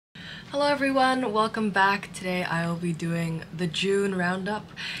Hello everyone, welcome back. Today I will be doing the June roundup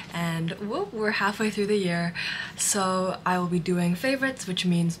and whoop, we're halfway through the year. So I will be doing favorites, which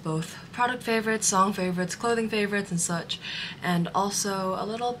means both product favorites, song favorites, clothing favorites and such, and also a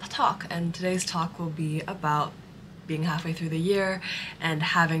little talk. And today's talk will be about being halfway through the year and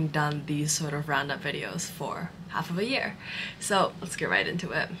having done these sort of roundup videos for half of a year. So let's get right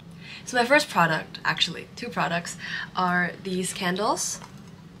into it. So my first product, actually two products, are these candles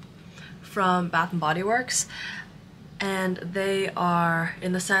from Bath & Body Works, and they are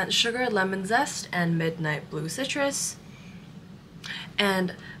in the scent Sugar Lemon Zest and Midnight Blue Citrus.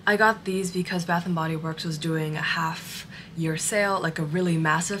 And I got these because Bath & Body Works was doing a half-year sale, like a really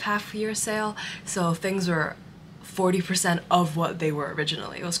massive half-year sale, so things were 40% of what they were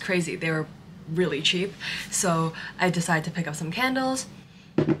originally. It was crazy. They were really cheap, so I decided to pick up some candles.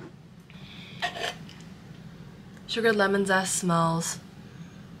 Sugar Lemon Zest smells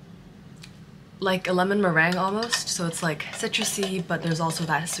like a lemon meringue almost, so it's like citrusy, but there's also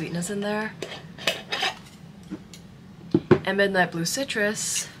that sweetness in there. And Midnight Blue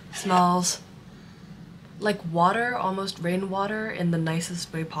Citrus smells like water, almost rainwater in the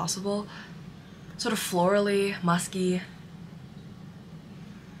nicest way possible. Sort of florally, musky.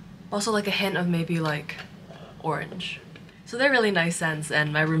 Also like a hint of maybe like orange. So they're really nice scents,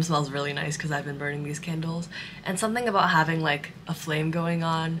 and my room smells really nice because I've been burning these candles. And something about having like a flame going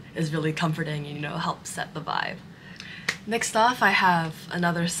on is really comforting and, you know, helps set the vibe. Next off, I have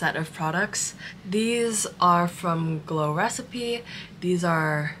another set of products. These are from Glow Recipe. These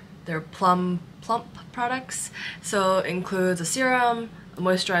are their plump products. So it includes a serum, a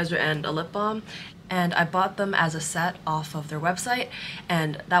moisturizer, and a lip balm. And I bought them as a set off of their website,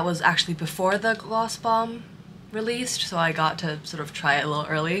 and that was actually before the gloss balm released, so I got to sort of try it a little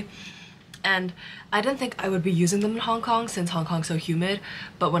early. And I didn't think I would be using them in Hong Kong since Hong Kong's so humid,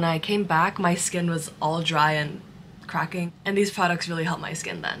 but when I came back my skin was all dry and cracking, and these products really helped my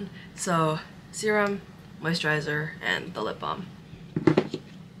skin then. So serum, moisturizer, and the lip balm.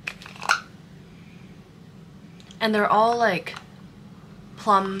 And they're all like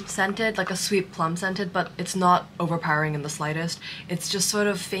plum scented, like a sweet plum scented, but it's not overpowering in the slightest. It's just sort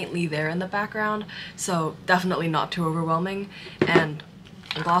of faintly there in the background, so definitely not too overwhelming. And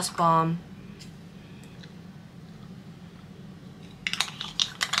a gloss balm.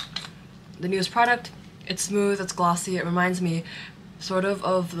 The newest product, it's smooth, it's glossy, it reminds me sort of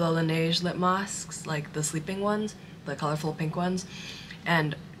the Laneige lip masks, like the sleeping ones, the colorful pink ones,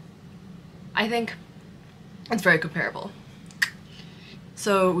 and I think it's very comparable.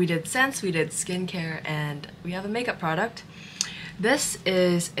 So we did scents, we did skincare, and we have a makeup product. This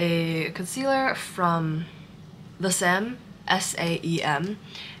is a concealer from The Sam, S-A-E-M,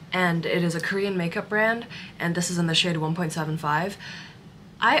 and it is a Korean makeup brand, and this is in the shade 1.75.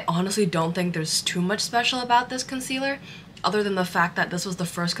 I honestly don't think there's too much special about this concealer, other than the fact that this was the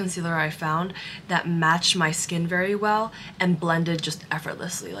first concealer I found that matched my skin very well and blended just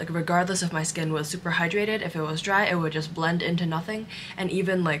effortlessly. Like regardless if my skin was super hydrated, if it was dry, it would just blend into nothing. And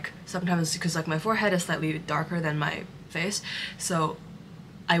even like sometimes, because like my forehead is slightly darker than my face, so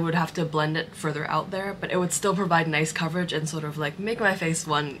I would have to blend it further out there, but it would still provide nice coverage and sort of like make my face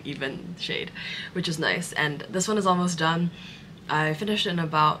one even shade, which is nice. And this one is almost done. I finished it in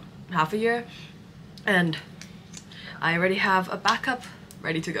about half a year, and I already have a backup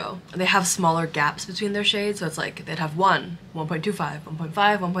ready to go. They have smaller gaps between their shades, so it's like they'd have 1, 1.25, 1.5,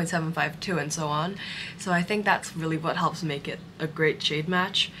 1.75, 2, and so on. So I think that's really what helps make it a great shade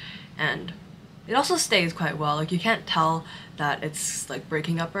match, and it also stays quite well. Like you can't tell that it's like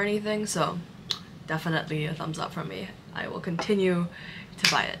breaking up or anything, so definitely a thumbs up from me. I will continue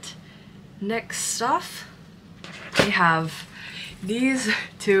to buy it. Next off, we have these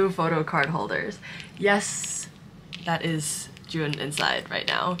two photo card holders. Yes, that is June inside right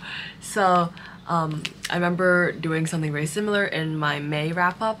now. So I remember doing something very similar in my May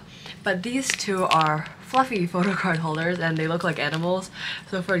wrap-up, but these two are fluffy photo card holders and they look like animals.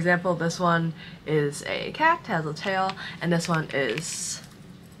 So for example, this one is a cat, has a tail, and this one is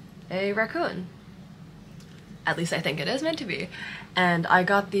a raccoon. At least I think it is meant to be. And I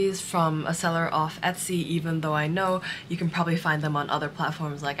got these from a seller off Etsy, even though I know you can probably find them on other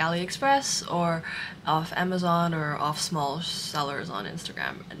platforms like AliExpress or off Amazon or off small sellers on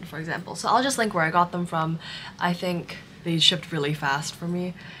Instagram, and for example. So I'll just link where I got them from. I think they shipped really fast for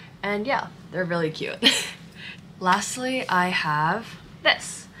me, and yeah, they're really cute. Lastly, I have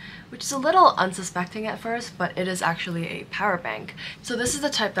this, which is a little unsuspecting at first, but it is actually a power bank. So this is the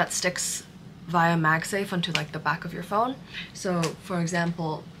type that sticks via MagSafe onto like the back of your phone. So for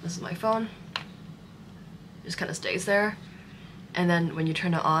example, this is my phone, just kind of stays there, and then when you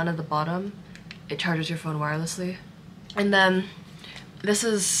turn it on at the bottom, it charges your phone wirelessly. And then this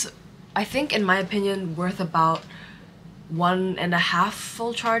is, I think in my opinion, worth about 1.5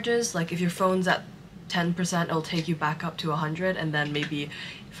 full charges. Like if your phone's at 10%, it'll take you back up to 100, and then maybe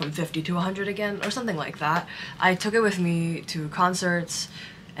from 50 to 100 again, or something like that. I took it with me to concerts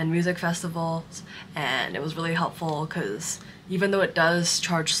and music festivals, and it was really helpful because even though it does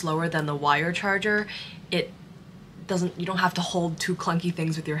charge slower than the wire charger, you don't have to hold two clunky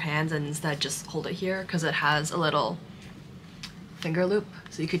things with your hands, and instead just hold it here because it has a little finger loop,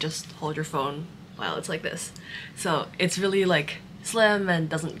 so you could just hold your phone while it's like this. So it's really like slim and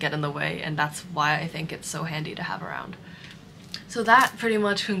doesn't get in the way, and that's why I think it's so handy to have around. So that pretty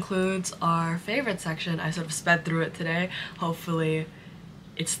much concludes our favorite section. I sort of sped through it today. Hopefully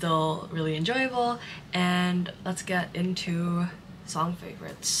it's still really enjoyable, and let's get into song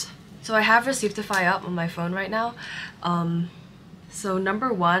favorites. So I have Receiptify up on my phone right now. So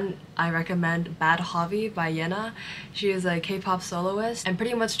number 1, I recommend Bad Hobby by Yena. She is a K-pop soloist and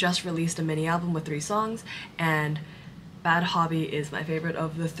pretty much just released a mini album with 3 songs, and Bad Hobby is my favorite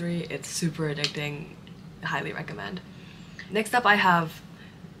of the 3. It's super addicting, highly recommend. Next up I have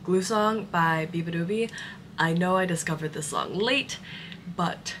Glue Song by Bibadoobie. I know I discovered this song late,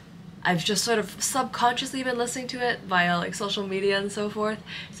 but I've just sort of subconsciously been listening to it via like social media and so forth,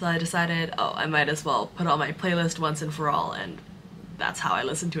 so I decided, oh, I might as well put it on my playlist once and for all, and that's how I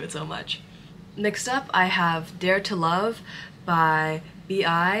listen to it so much. Next up I have Dare to Love by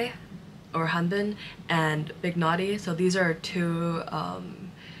B.I. or Hanbin and Big Naughty. So these are 2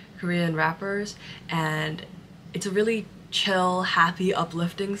 Korean rappers, and it's a really chill, happy,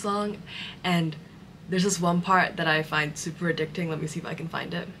 uplifting song, and there's this one part that I find super addicting. Let me see if I can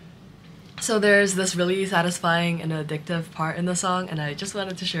find it. So there's this really satisfying and addictive part in the song, and I just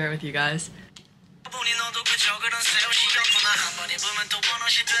wanted to share it with you guys.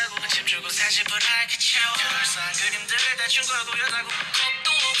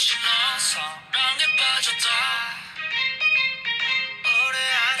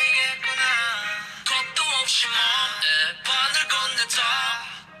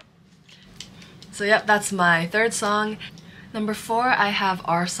 So yep, that's my 3rd song. Number 4, I have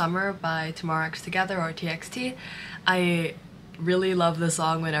Our Summer by Tomorrow X Together, or TXT. I really love this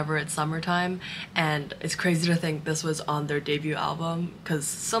song whenever it's summertime, and it's crazy to think this was on their debut album because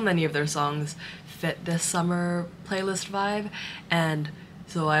so many of their songs fit this summer playlist vibe, and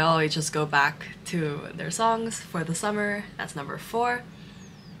so I always just go back to their songs for the summer. That's number 4.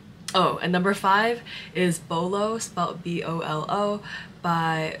 Oh, and number 5 is Bolo, spelled B-O-L-O,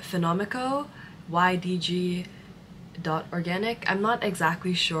 by Phenomico, YDG.organic. I'm not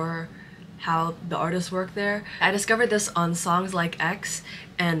exactly sure how the artists work there. I discovered this on Songs Like X,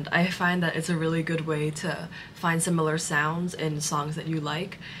 and I find that it's a really good way to find similar sounds in songs that you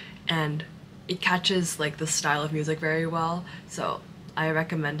like, and it catches like the style of music very well, so I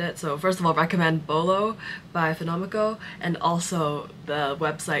recommend it. So first of all, recommend Bolo by Phenomico, and also the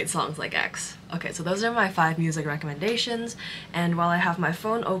website Songs Like X. Okay, so those are my 5 music recommendations, and while I have my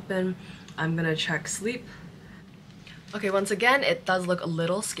phone open, I'm gonna check sleep. Okay, once again, it does look a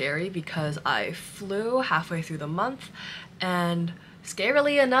little scary because I flew halfway through the month, and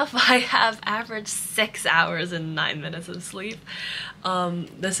scarily enough, I have averaged 6 hours and 9 minutes of sleep.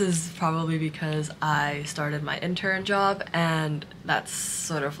 This is probably because I started my intern job, and that's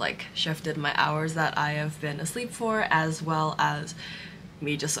sort of like shifted my hours that I have been asleep for, as well as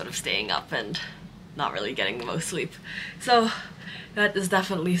me just sort of staying up and not really getting the most sleep. So that is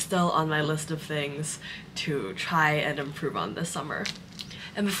definitely still on my list of things to try and improve on this summer.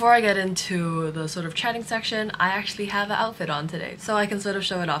 And before I get into the sort of chatting section, I actually have an outfit on today, so I can sort of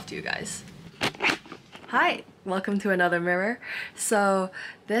show it off to you guys. Hi! Welcome to another mirror. So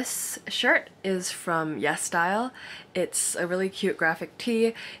this shirt is from Yes Style. It's a really cute graphic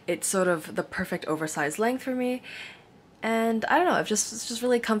tee. It's sort of the perfect oversized length for me, and I don't know, it's just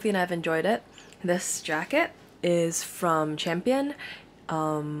really comfy and I've enjoyed it. This jacket is from Champion.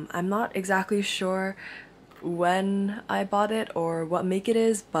 I'm not exactly sure when I bought it or what make it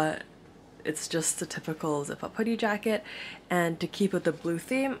is, but it's just a typical zip-up hoodie jacket. And to keep with the blue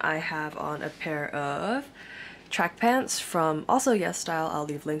theme, I have on a pair of track pants from also Yes Style. I'll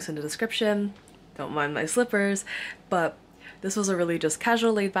leave links in the description. Don't mind my slippers, but this was a really just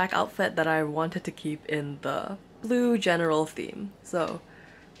casual laid-back outfit that I wanted to keep in the blue general theme. So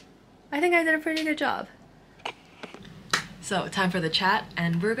I think I did a pretty good job. So time for the chat,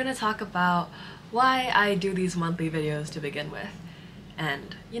 and we're gonna talk about why I do these monthly videos to begin with,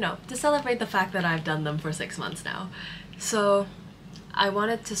 and you know, to celebrate the fact that I've done them for 6 months now. So I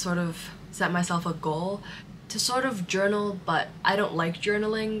wanted to sort of set myself a goal to sort of journal, but I don't like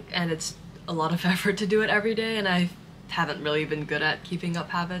journaling, and it's a lot of effort to do it every day, and I haven't really been good at keeping up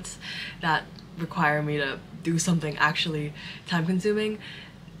habits that require me to do something actually time-consuming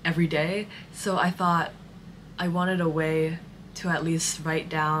every day. So I thought I wanted a way to at least write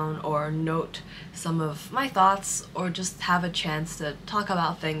down or note some of my thoughts, or just have a chance to talk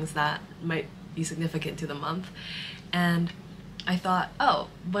about things that might be significant to the month. And I thought, oh,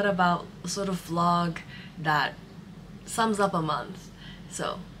 what about a sort of vlog that sums up a month?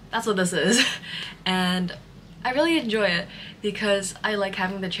 So that's what this is. And I really enjoy it because I like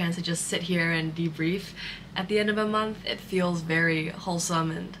having the chance to just sit here and debrief at the end of a month. It feels very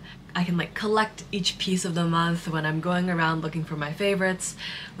wholesome, and I can like collect each piece of the month when I'm going around looking for my favorites,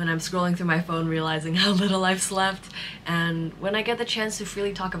 when I'm scrolling through my phone realizing how little I've slept, and when I get the chance to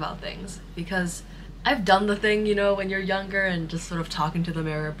freely talk about things. Because I've done the thing, you know, when you're younger and just sort of talk into the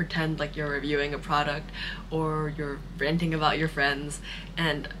mirror, pretend like you're reviewing a product or you're ranting about your friends,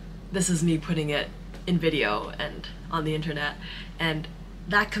 and this is me putting it in video and on the internet. And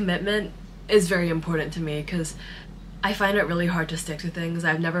that commitment is very important to me because I find it really hard to stick to things.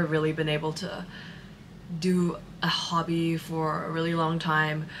 I've never really been able to do a hobby for a really long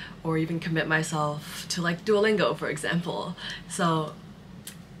time, or even commit myself to like Duolingo, for example. So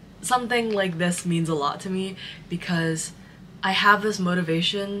something like this means a lot to me because I have this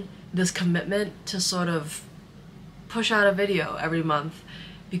motivation, this commitment to sort of push out a video every month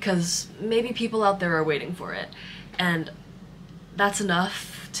because maybe people out there are waiting for it. And that's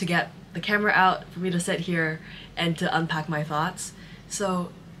enough to get the camera out for me to sit here and to unpack my thoughts.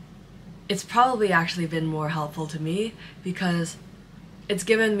 So it's probably actually been more helpful to me because it's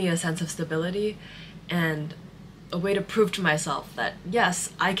given me a sense of stability and a way to prove to myself that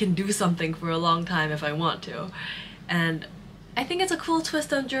yes, I can do something for a long time if I want to. And I think it's a cool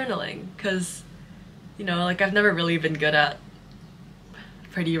twist on journaling because, you know, like I've never really been good at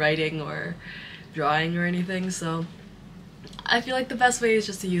pretty writing or drawing or anything, so I feel like the best way is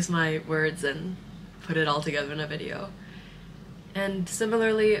just to use my words and put it all together in a video. And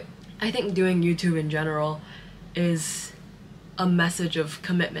similarly, I think doing YouTube in general is a message of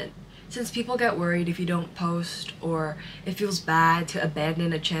commitment. Since people get worried if you don't post, or it feels bad to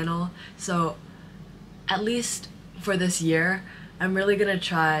abandon a channel, so at least for this year, I'm really gonna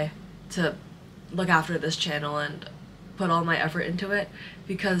try to look after this channel and put all my effort into it,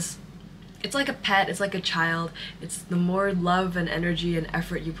 because it's like a pet, it's like a child. It's the more love and energy and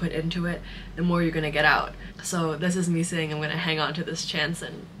effort you put into it, the more you're gonna get out. So this is me saying I'm gonna hang on to this chance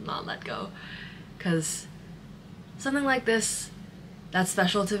and not let go. Because something like this, that's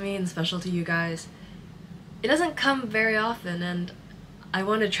special to me and special to you guys, it doesn't come very often, and I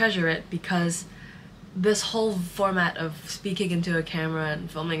want to treasure it because this whole format of speaking into a camera and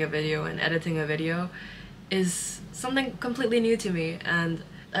filming a video and editing a video is something completely new to me, and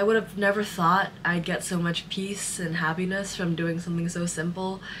I would have never thought I'd get so much peace and happiness from doing something so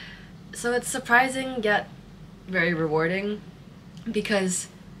simple. So it's surprising yet very rewarding because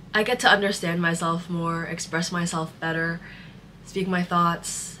I get to understand myself more, express myself better, speak my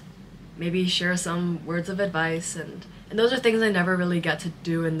thoughts, maybe share some words of advice, and those are things I never really get to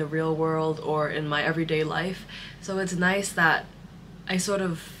do in the real world or in my everyday life. So it's nice that I sort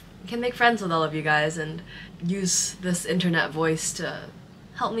of can make friends with all of you guys and use this internet voice to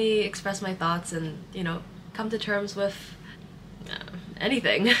help me express my thoughts and, you know, come to terms with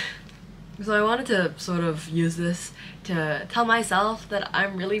anything. So I wanted to sort of use this to tell myself that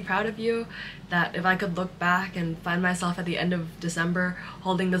I'm really proud of you, that if I could look back and find myself at the end of December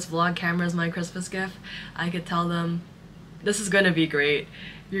holding this vlog camera as my Christmas gift, I could tell them, this is gonna be great.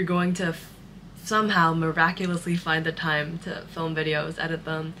 You're going to somehow miraculously find the time to film videos, edit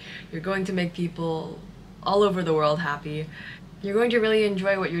them. You're going to make people all over the world happy. You're going to really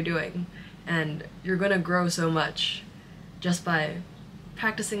enjoy what you're doing, and you're gonna grow so much just by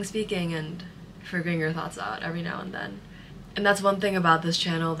practicing speaking and figuring your thoughts out every now and then. And that's one thing about this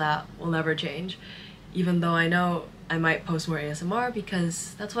channel that will never change, even though I know I might post more ASMR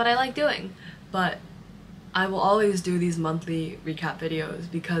because that's what I like doing. But I will always do these monthly recap videos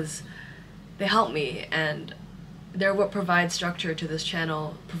because they help me, and they're what provides structure to this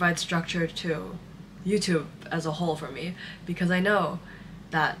channel, provides structure to YouTube as a whole for me, because I know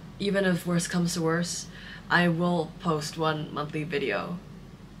that even if worse comes to worse, I will post one monthly video,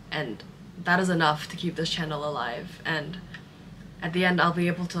 and that is enough to keep this channel alive. And at the end, I'll be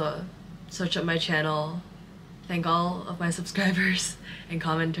able to search up my channel, thank all of my subscribers and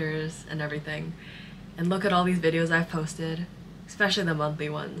commenters and everything, and look at all these videos I've posted, especially the monthly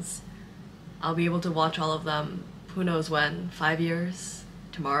ones. I'll be able to watch all of them, who knows when, 5 years,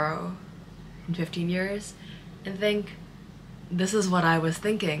 tomorrow, in 15 years, and think, this is what I was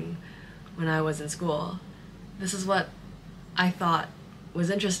thinking when I was in school. This is what I thought was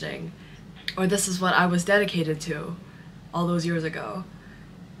interesting. Or this is what I was dedicated to all those years ago.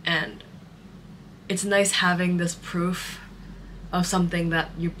 And it's nice having this proof of something that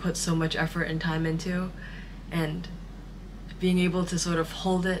you put so much effort and time into, and being able to sort of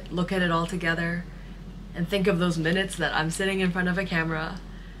hold it, look at it all together, and think of those minutes that I'm sitting in front of a camera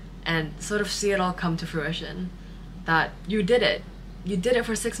and sort of see it all come to fruition. That you did it. You did it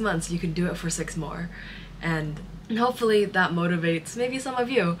for 6 months, you can do it for 6 more. And hopefully that motivates maybe some of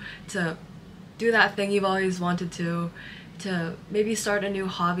you to do that thing you've always wanted to maybe start a new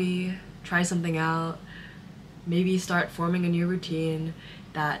hobby, try something out, maybe start forming a new routine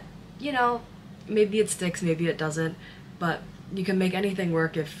that, you know, maybe it sticks, maybe it doesn't, but you can make anything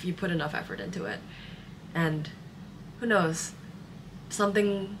work if you put enough effort into it. And who knows,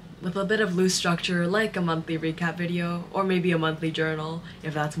 something with a bit of loose structure, like a monthly recap video, or maybe a monthly journal,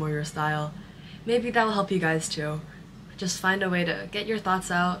 if that's more your style. Maybe that'll help you guys too. Just find a way to get your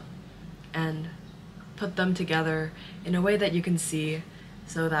thoughts out and put them together in a way that you can see,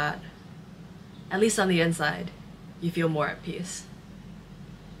 so that, at least on the inside, you feel more at peace.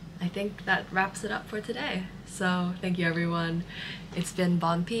 I think that wraps it up for today. So thank you everyone. It's been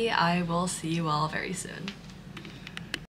bonpi. I will see you all very soon.